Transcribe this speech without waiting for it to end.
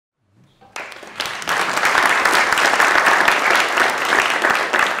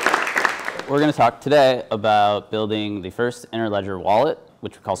We're going to talk today about building the first interledger wallet,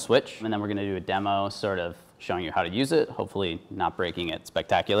 which we call Switch, and then we're going to do a demo sort of showing you how to use it, hopefully not breaking it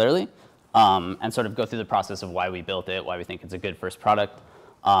spectacularly, and sort of go through the process of why we built it, why we think it's a good first product,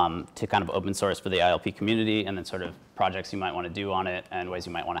 to kind of open source for the ILP community, and then sort of projects you might want to do on it and ways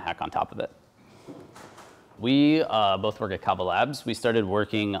you might want to hack on top of it. We both work at Kava Labs. We started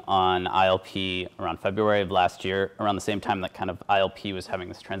working on ILP around February of last year, around the same time that kind of ILP was having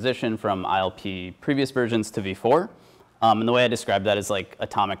this transition from ILP previous versions to v4. And the way I describe that is like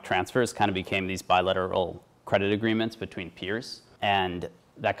atomic transfers kind of became these bilateral credit agreements between peers. And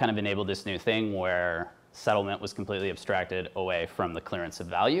that kind of enabled this new thing where settlement was completely abstracted away from the clearance of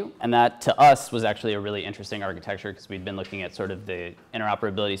value. And that, to us, was actually a really interesting architecture because we'd been looking at sort of the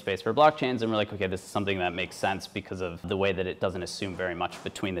interoperability space for blockchains, and we're like, okay, this is something that makes sense because of the way that it doesn't assume very much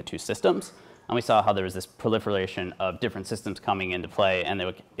between the two systems. And we saw how there was this proliferation of different systems coming into play, and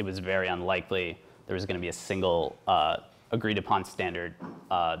it was very unlikely there was going to be a single agreed upon standard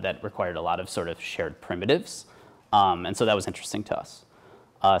that required a lot of sort of shared primitives. And so that was interesting to us.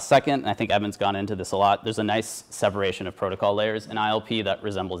 Second, and I think Evan's gone into this a lot, there's a nice separation of protocol layers in ILP that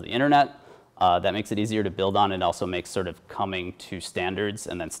resembles the internet. That makes it easier to build on. It also makes sort of coming to standards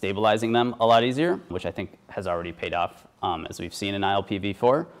and then stabilizing them a lot easier, which I think has already paid off, as we've seen in ILP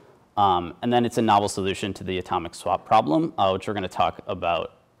v4. And then it's a novel solution to the atomic swap problem, which we're going to talk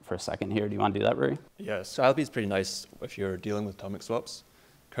about for a second here. Do you want to do that, Rui? Yeah, so ILP is pretty nice if you're dealing with atomic swaps.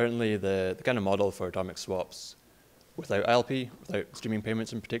 Currently, the kind of model for atomic swaps without ILP, without streaming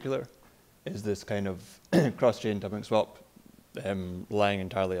payments in particular, is this kind of cross-chain atomic swap relying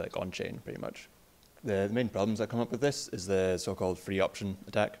entirely like on-chain, pretty much. The main problems that come up with this is the so-called free option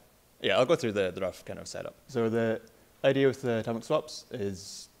attack. Yeah, I'll go through the rough kind of setup. So the idea with the atomic swaps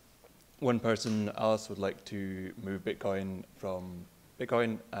is one person, Alice, would like to move Bitcoin from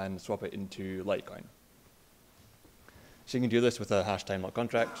Bitcoin and swap it into Litecoin. She can do this with a hash time lock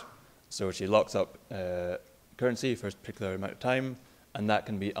contract. So she locks up currency for a particular amount of time, and that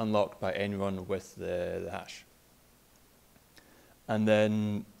can be unlocked by anyone with the hash. And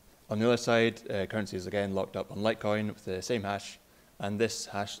then on the other side, currency is again locked up on Litecoin with the same hash, and this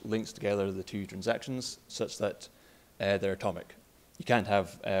hash links together the two transactions such that they're atomic. You can't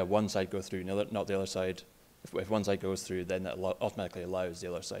have one side go through, not the other side. If one side goes through, then that automatically allows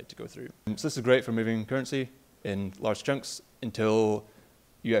the other side to go through. So this is great for moving currency in large chunks until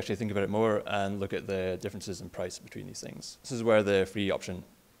you actually think about it more and look at the differences in price between these things. This is where the free option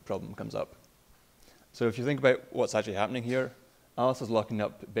problem comes up. So if you think about what's actually happening here, Alice is locking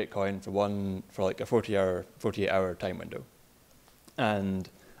up Bitcoin for like a 48-hour time window. And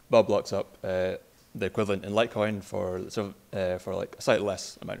Bob locks up the equivalent in Litecoin for like a slightly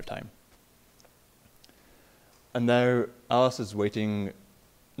less amount of time. And now Alice is waiting.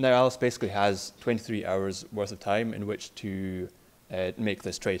 Now Alice basically has 23 hours worth of time in which to make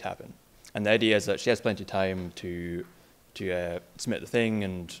this trade happen. And the idea is that she has plenty of time to submit the thing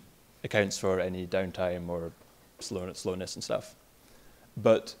and accounts for any downtime or slowness and stuff.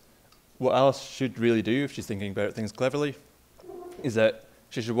 But what Alice should really do, if she's thinking about things cleverly, is that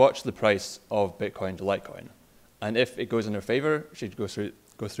she should watch the price of Bitcoin to Litecoin. And if it goes in her favor, she'd go through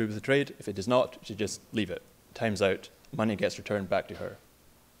with the trade. If it does not, she'd just leave it. Time's out, money gets returned back to her.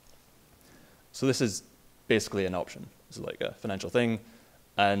 So this is basically an option. It's like a financial thing,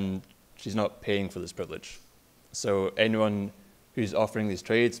 and she's not paying for this privilege. So anyone who's offering these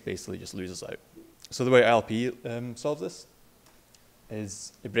trades basically just loses out. So the way ILP solves this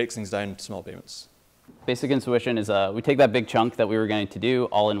is it breaks things down to small payments. Basic intuition is we take that big chunk that we were going to do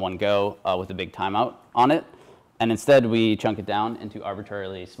all in one go with a big timeout on it, and instead we chunk it down into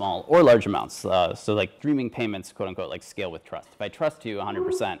arbitrarily small or large amounts. So like streaming payments, quote unquote, like scale with trust. If I trust you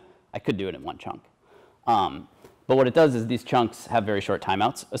 100%, I could do it in one chunk. But what it does is these chunks have very short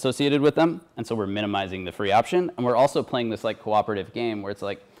timeouts associated with them, and so we're minimizing the free option. And we're also playing this like cooperative game where it's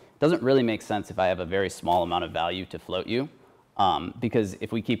like, it doesn't really make sense if I have a very small amount of value to float you, because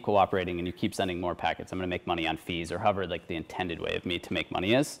if we keep cooperating and you keep sending more packets, I'm going to make money on fees or however like the intended way of me to make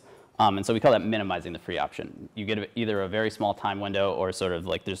money is. And so we call that minimizing the free option. You get either a very small time window or sort of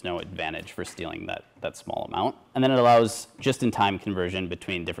like there's no advantage for stealing that small amount. And then it allows just-in-time conversion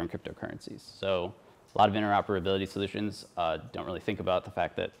between different cryptocurrencies. So a lot of interoperability solutions don't really think about the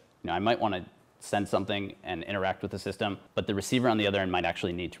fact that I might want to send something and interact with the system, but the receiver on the other end might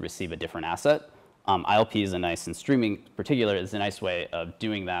actually need to receive a different asset. ILP is and streaming in particular is a nice way of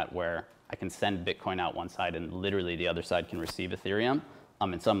doing that where I can send Bitcoin out one side and literally the other side can receive Ethereum.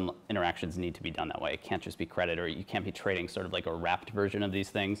 And some interactions need to be done that way. It can't just be credit, or you can't be trading sort of like a wrapped version of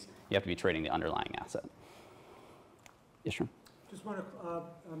these things. You have to be trading the underlying asset. Yeah, sure. Just want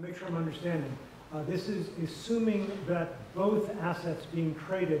to make sure I'm understanding. This is assuming that both assets being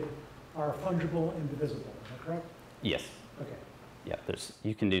traded are fungible and divisible. Is that correct? Yes. Okay. Yeah,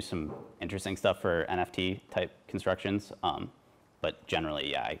 you can do some interesting stuff for NFT type constructions, but generally,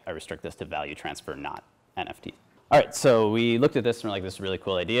 yeah, I restrict this to value transfer, not NFT. All right, so we looked at this and we're like, this is a really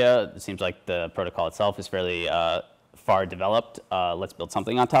cool idea. It seems like the protocol itself is fairly far developed. Let's build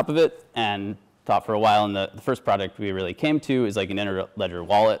something on top of it. And thought for a while, and the first product we really came to is like an interledger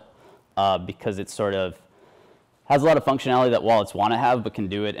wallet, because it sort of has a lot of functionality that wallets want to have, but can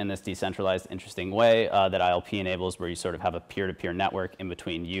do it in this decentralized, interesting way that ILP enables, where you sort of have a peer-to-peer network in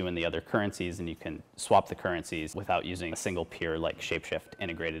between you and the other currencies, and you can swap the currencies without using a single peer like Shapeshift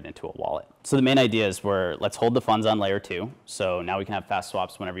integrated into a wallet. So the main ideas were, let's hold the funds on layer 2. So now we can have fast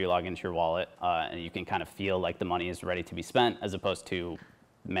swaps whenever you log into your wallet, and you can kind of feel like the money is ready to be spent, as opposed to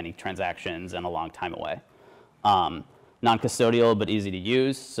many transactions and a long time away. Non-custodial, but easy to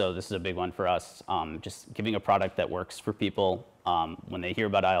use. So this is a big one for us. Just giving a product that works for people. When they hear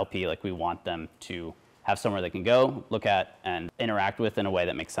about ILP, like, we want them to have somewhere they can go, look at, and interact with in a way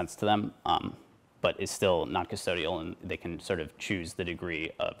that makes sense to them, but is still non-custodial, and they can sort of choose the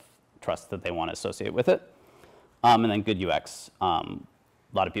degree of trust that they want to associate with it. And then good UX. A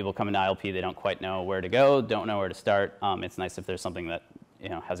lot of people come into ILP, they don't quite know where to go, don't know where to start. It's nice if there's something that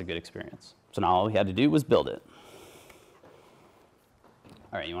has a good experience. So now all we had to do was build it.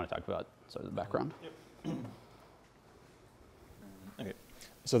 All right, you want to talk about sort of the background? Yep. Okay,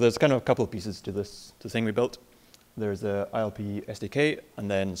 so there's kind of a couple of pieces to this thing we built. There's the ILP SDK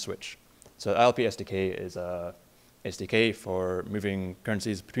and then Switch. So ILP SDK is a SDK for moving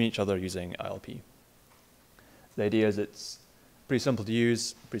currencies between each other using ILP. The idea is it's pretty simple to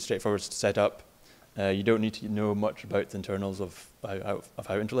use, pretty straightforward to set up. You don't need to know much about the internals of how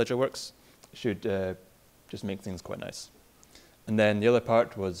Interledger works. It should just make things quite nice. And then the other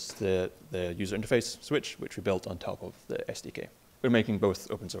part was the user interface Switch, which we built on top of the SDK. We're making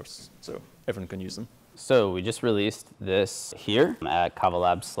both open source, so everyone can use them. So we just released this here at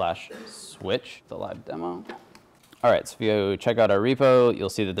kavalabs/switch, the live demo. All right, so if you check out our repo, you'll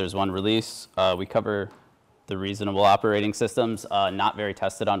see that there's one release. We cover the reasonable operating systems, not very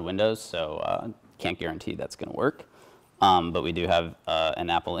tested on Windows, so can't guarantee that's going to work. But we do have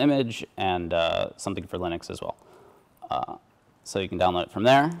an Apple image and something for Linux as well. So you can download it from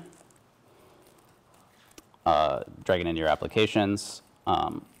there, drag it into your applications,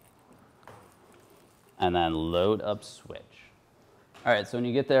 and then load up Switch. All right, so when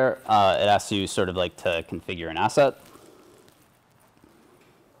you get there, it asks you sort of like to configure an asset.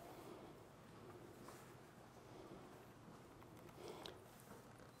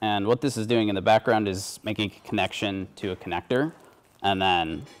 And what this is doing in the background is making a connection to a connector, and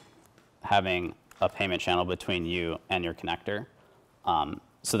then having a payment channel between you and your connector,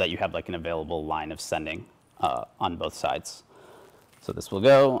 so that you have like an available line of sending on both sides. So this will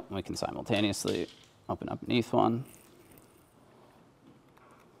go, and we can simultaneously open up beneath one.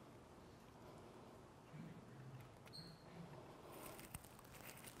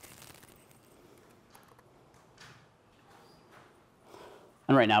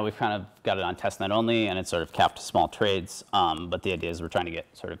 And right now we've kind of got it on testnet only, and it's sort of capped to small trades. But the idea is we're trying to get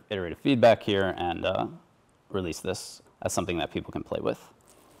sort of iterative feedback here and release this as something that people can play with.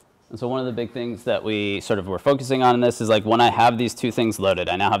 And so one of the big things that we sort of were focusing on in this is, like, when I have these two things loaded,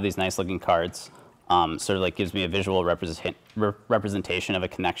 I now have these nice looking cards. Sort of like gives me a visual representation of a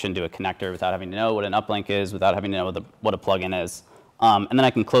connection to a connector without having to know what an uplink is, without having to know what a plugin is. And then I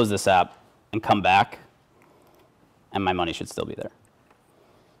can close this app and come back, and my money should still be there.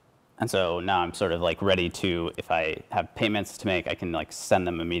 And so now I'm sort of like ready to, if I have payments to make, I can like send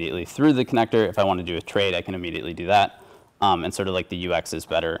them immediately through the connector. If I want to do a trade, I can immediately do that. And sort of like the UX is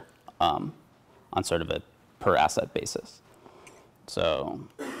better on sort of a per asset basis. So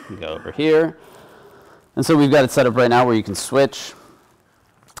we can go over here. And so we've got it set up right now where you can switch,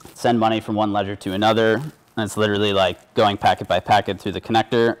 send money from one ledger to another. And it's literally like going packet by packet through the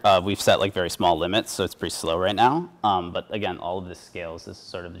connector. We've set like very small limits, so it's pretty slow right now. But again, all of this scales. This is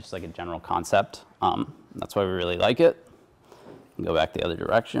sort of just like a general concept. That's why we really like it. You can go back the other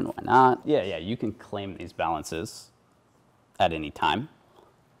direction. Why not? Yeah, you can claim these balances at any time,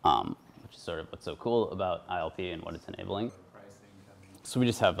 which is sort of what's so cool about ILP and what it's enabling. So we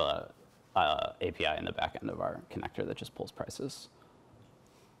just have a API in the back end of our connector that just pulls prices.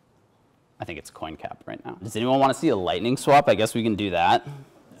 I think it's coin cap right now. Does anyone want to see a lightning swap? I guess we can do that.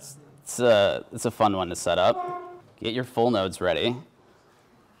 It's a fun one to set up. Get your full nodes ready.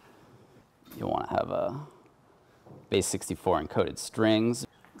 You'll want to have a base 64 encoded strings.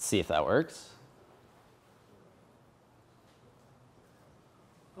 Let's see if that works.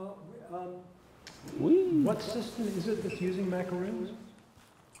 What system is it that's using macaroons?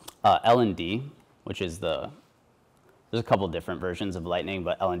 L&D, which is there's a couple different versions of Lightning,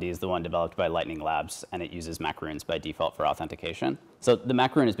 but L&D is the one developed by Lightning Labs, and it uses macaroons by default for authentication. So the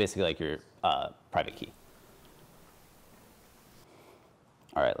macaroon is basically like your private key.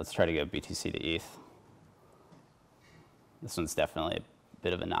 All right, let's try to go BTC to ETH. This one's definitely a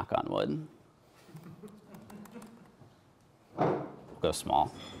bit of a knock on wood. We'll go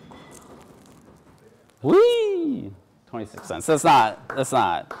small. Whee! 26 cents. That's not.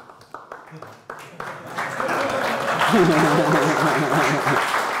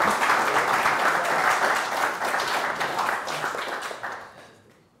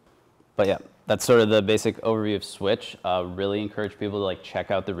 But yeah, that's sort of the basic overview of Switch. Really encourage people to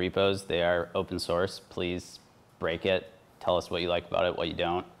check out the repos. They are open source. Please break it. Tell us what you like about it, what you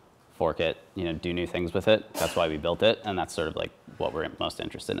don't. Fork it. Do new things with it. That's why we built it, and that's sort of what we're most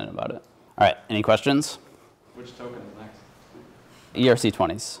interested in about it. All right, any questions? Which token is next?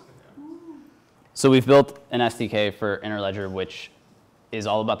 ERC20s. So we've built an SDK for Interledger, which is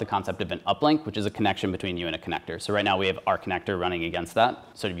all about the concept of an uplink, which is a connection between you and a connector. So right now we have our connector running against that.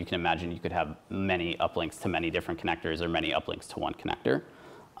 So you can imagine you could have many uplinks to many different connectors or many uplinks to one connector.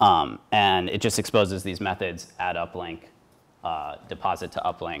 And it just exposes these methods: add uplink, deposit to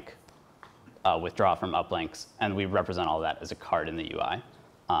uplink, withdraw from uplinks. And we represent all that as a card in the UI.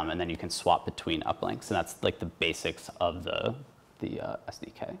 And then you can swap between uplinks. And that's the basics of the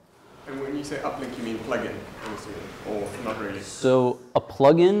SDK. And when you say uplink, you mean plugin, or not really? So a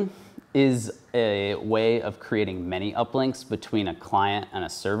plugin is a way of creating many uplinks between a client and a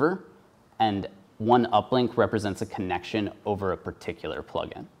server. And one uplink represents a connection over a particular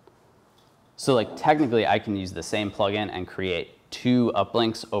plugin. So technically, I can use the same plugin and create 2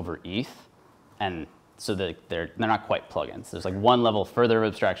 uplinks over ETH. And so they're not quite plugins. There's one level further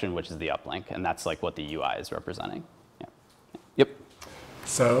of abstraction, which is the uplink. And that's what the UI is representing. Yeah. Yep.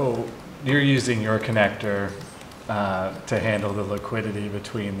 So you're using your connector to handle the liquidity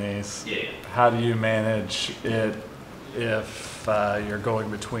between these. Yeah. How do you manage it if you're going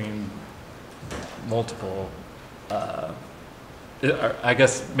between multiple? I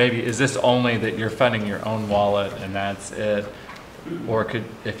guess maybe is this only that you're funding your own wallet and that's it? Or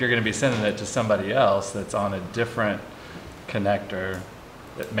if you're going to be sending it to somebody else that's on a different connector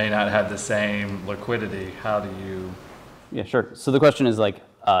that may not have the same liquidity, how do you? Yeah, sure. So the question is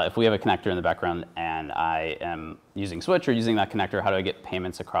if we have a connector in the background and I am using Switch or using that connector, how do I get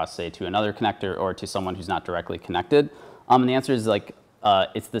payments across, say, to another connector or to someone who's not directly connected? And the answer is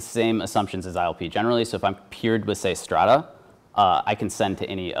it's the same assumptions as ILP generally. So if I'm peered with, say, Strata, I can send to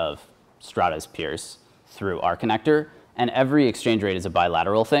any of Strata's peers through our connector. And every exchange rate is a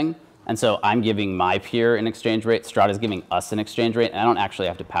bilateral thing. And so I'm giving my peer an exchange rate, Strata's giving us an exchange rate, and I don't actually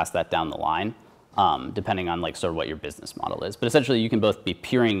have to pass that down the line. Depending on sort of what your business model is. But essentially you can both be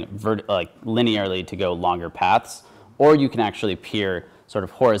peering linearly to go longer paths, or you can actually peer sort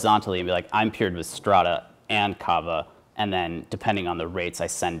of horizontally and be I'm peered with Strata and Kava, and then depending on the rates I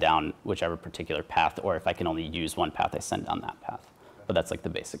send down whichever particular path, or if I can only use one path, I send down that path. But that's the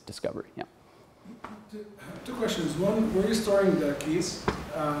basic discovery, yeah. 2 questions. One, where are you storing the keys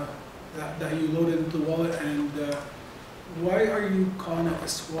that you loaded into the wallet, and why are you calling it a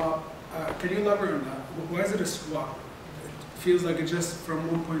swap? Can you elaborate on that? Why is it a swap? It feels like it's just from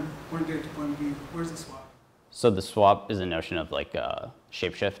point A to point B. Where's the swap? So the swap is a notion of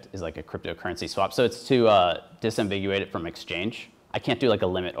shapeshift is a cryptocurrency swap. So it's to disambiguate it from exchange. I can't do a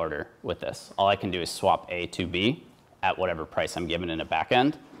limit order with this. All I can do is swap A to B at whatever price I'm given in a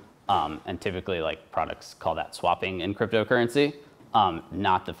backend. And typically products call that swapping in cryptocurrency,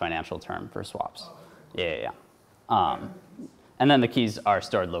 not the financial term for swaps. Yeah. And then the keys are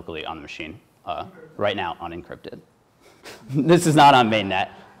stored locally on the machine, right now unencrypted. This is not on mainnet.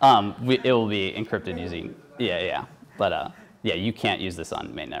 It will be encrypted using, But you can't use this on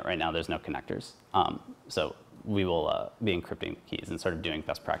mainnet right now. There's no connectors. So we will be encrypting the keys and sort of doing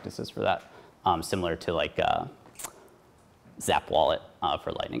best practices for that, similar to Zap Wallet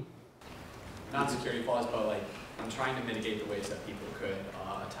for Lightning. Not security flaws, but I'm trying to mitigate the ways that people could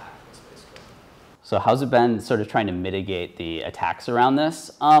attack this, basically. So how's it been sort of trying to mitigate the attacks around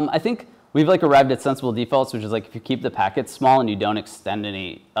this? I think we've arrived at sensible defaults, which is if you keep the packets small and you don't extend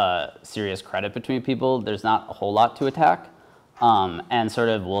any serious credit between people, there's not a whole lot to attack. And sort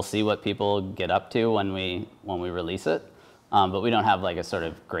of we'll see what people get up to when we release it. But we don't have a sort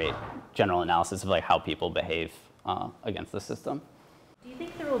of great general analysis of how people behave against the system. Do you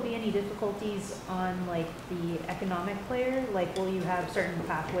think there will be any difficulties on the economic layer? Will you have certain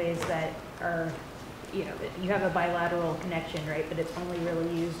pathways that are you know, you have a bilateral connection, right, but it's only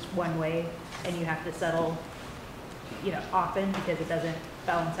really used one way, and you have to settle, you know, often because it doesn't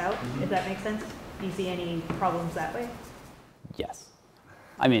balance out, if that makes sense? Do you see any problems that way? Yes.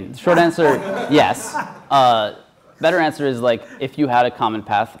 I mean, short answer, yes. Better answer is like, if you had a common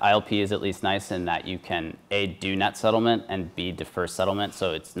path, ILP is at least nice in that you can A, do net settlement, and B, defer settlement,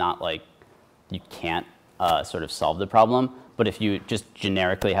 so it's not like you can't sort of solve the problem. But if you just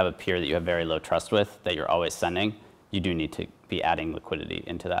generically have a peer that you have very low trust with, that you're always sending, you do need to be adding liquidity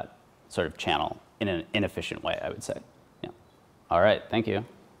into that sort of channel in an inefficient way, I would say. Yeah. All right, thank you.